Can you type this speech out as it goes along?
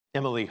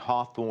Emily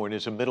Hawthorne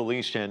is a Middle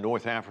East and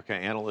North Africa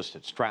analyst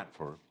at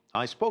Stratfor.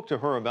 I spoke to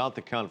her about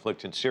the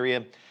conflict in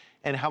Syria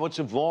and how it's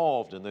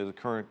evolved into the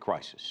current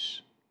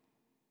crisis.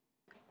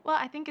 Well,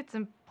 I think it's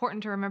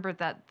important to remember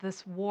that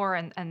this war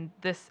and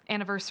this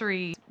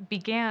anniversary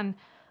began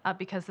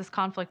because this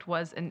conflict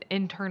was an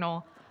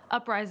internal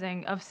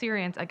uprising of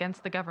Syrians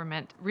against the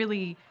government,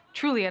 really,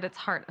 truly at its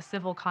heart, a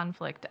civil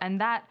conflict.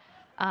 And that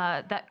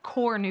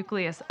core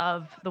nucleus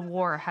of the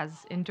war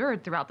has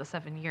endured throughout the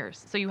 7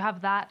 years. So you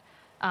have that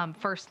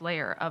first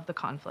layer of the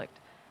conflict,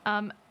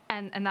 and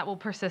that will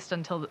persist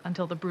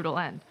until the brutal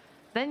end.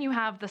 Then you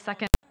have the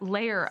second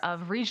layer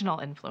of regional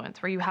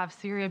influence, where you have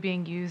Syria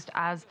being used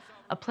as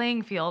a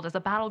playing field, as a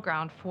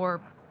battleground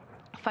for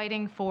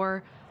fighting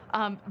for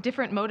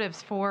different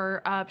motives,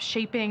 for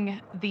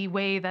shaping the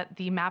way that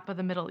the map of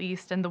the Middle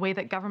East and the way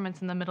that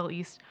governments in the Middle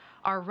East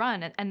are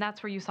run. And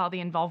that's where you saw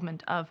the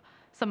involvement of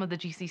some of the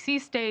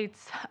GCC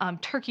states,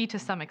 Turkey to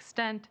some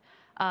extent,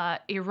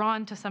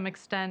 Iran to some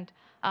extent.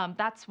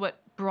 That's what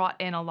brought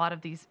in a lot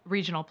of these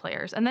regional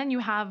players. And then you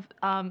have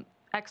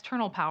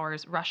external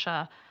powers,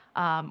 Russia,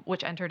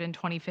 which entered in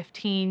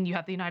 2015. You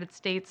have the United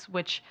States,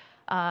 which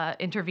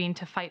intervened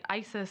to fight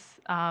ISIS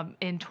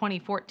in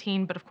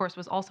 2014, but of course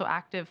was also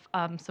active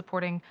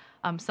supporting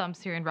some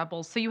Syrian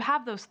rebels. So you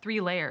have those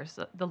three layers: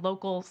 the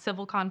local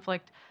civil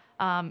conflict,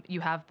 you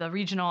have the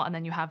regional, and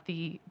then you have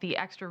the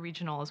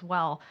extra-regional as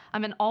well.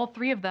 And all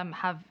three of them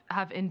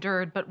have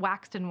endured, but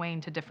waxed and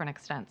waned to different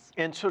extents.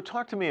 And so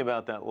talk to me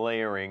about that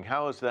layering.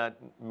 How has that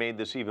made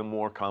this even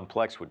more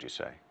complex, would you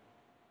say?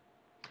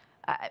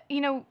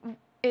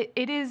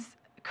 It is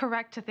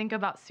correct to think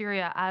about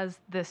Syria as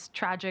this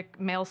tragic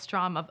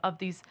maelstrom of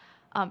these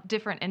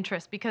different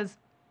interests, because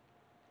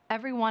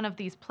every one of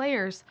these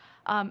players,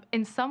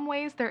 in some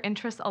ways, their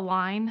interests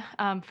align.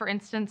 For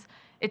instance,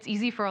 it's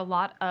easy for a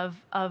lot of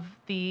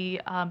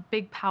the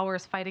big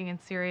powers fighting in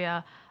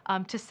Syria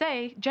to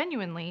say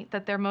genuinely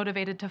that they're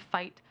motivated to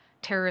fight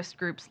terrorist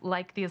groups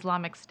like the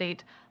Islamic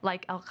State,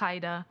 like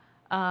Al-Qaeda.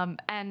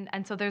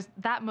 And so there's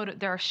that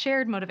there are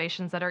shared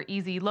motivations that are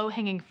easy,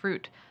 low-hanging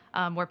fruit,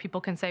 where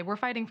people can say we're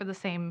fighting for the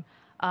same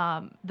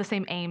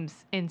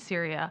aims in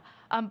Syria.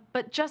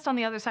 But just on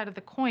the other side of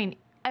the coin,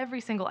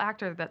 every single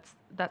actor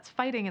that's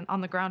fighting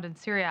on the ground in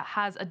Syria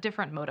has a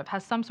different motive,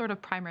 has some sort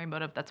of primary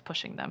motive that's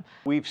pushing them.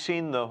 We've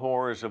seen the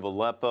horrors of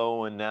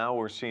Aleppo, and now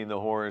we're seeing the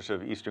horrors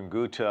of Eastern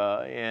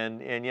Ghouta,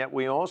 and yet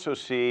we also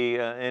see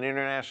an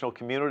international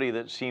community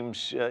that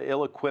seems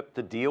ill-equipped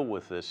to deal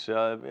with this.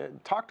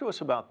 Talk to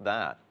us about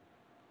that.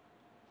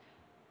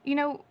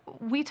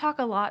 We talk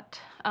a lot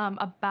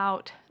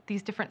about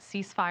these different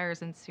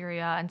ceasefires in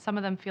Syria, and some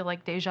of them feel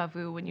like deja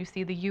vu when you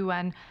see the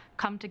UN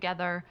come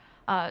together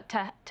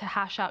to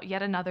hash out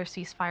yet another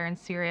ceasefire in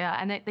Syria,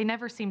 and they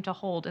never seem to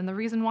hold. And the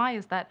reason why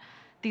is that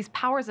these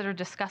powers that are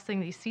discussing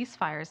these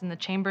ceasefires in the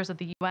chambers of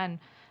the UN,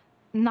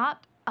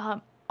 not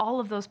all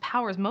of those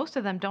powers, most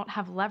of them don't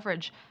have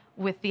leverage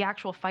with the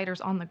actual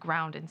fighters on the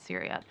ground in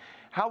Syria.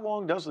 How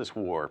long does this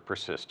war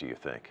persist, do you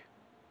think?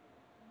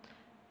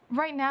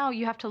 Right now,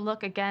 you have to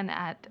look again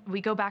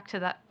we go back to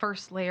that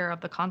first layer of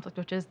the conflict,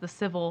 which is the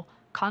civil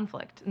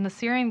conflict. And the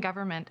Syrian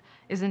government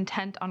is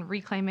intent on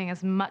reclaiming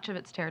as much of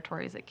its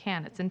territory as it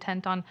can. It's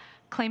intent on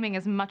claiming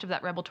as much of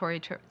that rebel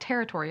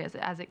territory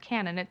as it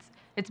can. And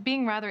it's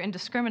being rather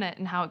indiscriminate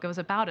in how it goes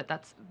about it.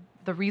 That's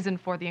the reason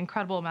for the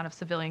incredible amount of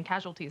civilian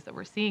casualties that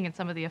we're seeing in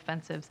some of the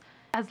offensives.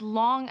 As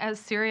long as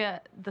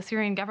the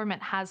Syrian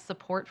government has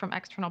support from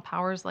external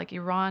powers like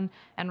Iran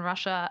and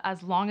Russia,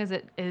 as long as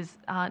it is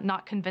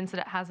not convinced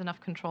that it has enough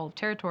control of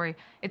territory,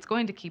 it's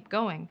going to keep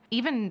going.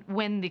 Even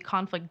when the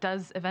conflict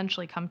does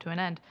eventually come to an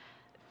end,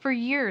 for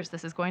years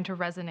this is going to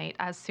resonate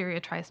as Syria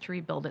tries to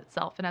rebuild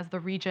itself, and as the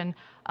region,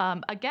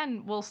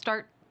 again, will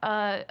start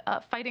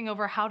fighting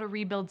over how to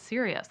rebuild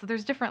Syria. So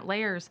there's different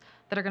layers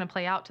that are going to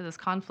play out to this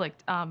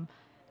conflict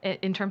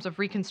in terms of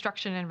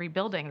reconstruction and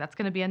rebuilding. That's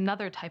going to be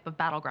another type of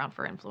battleground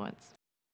for influence.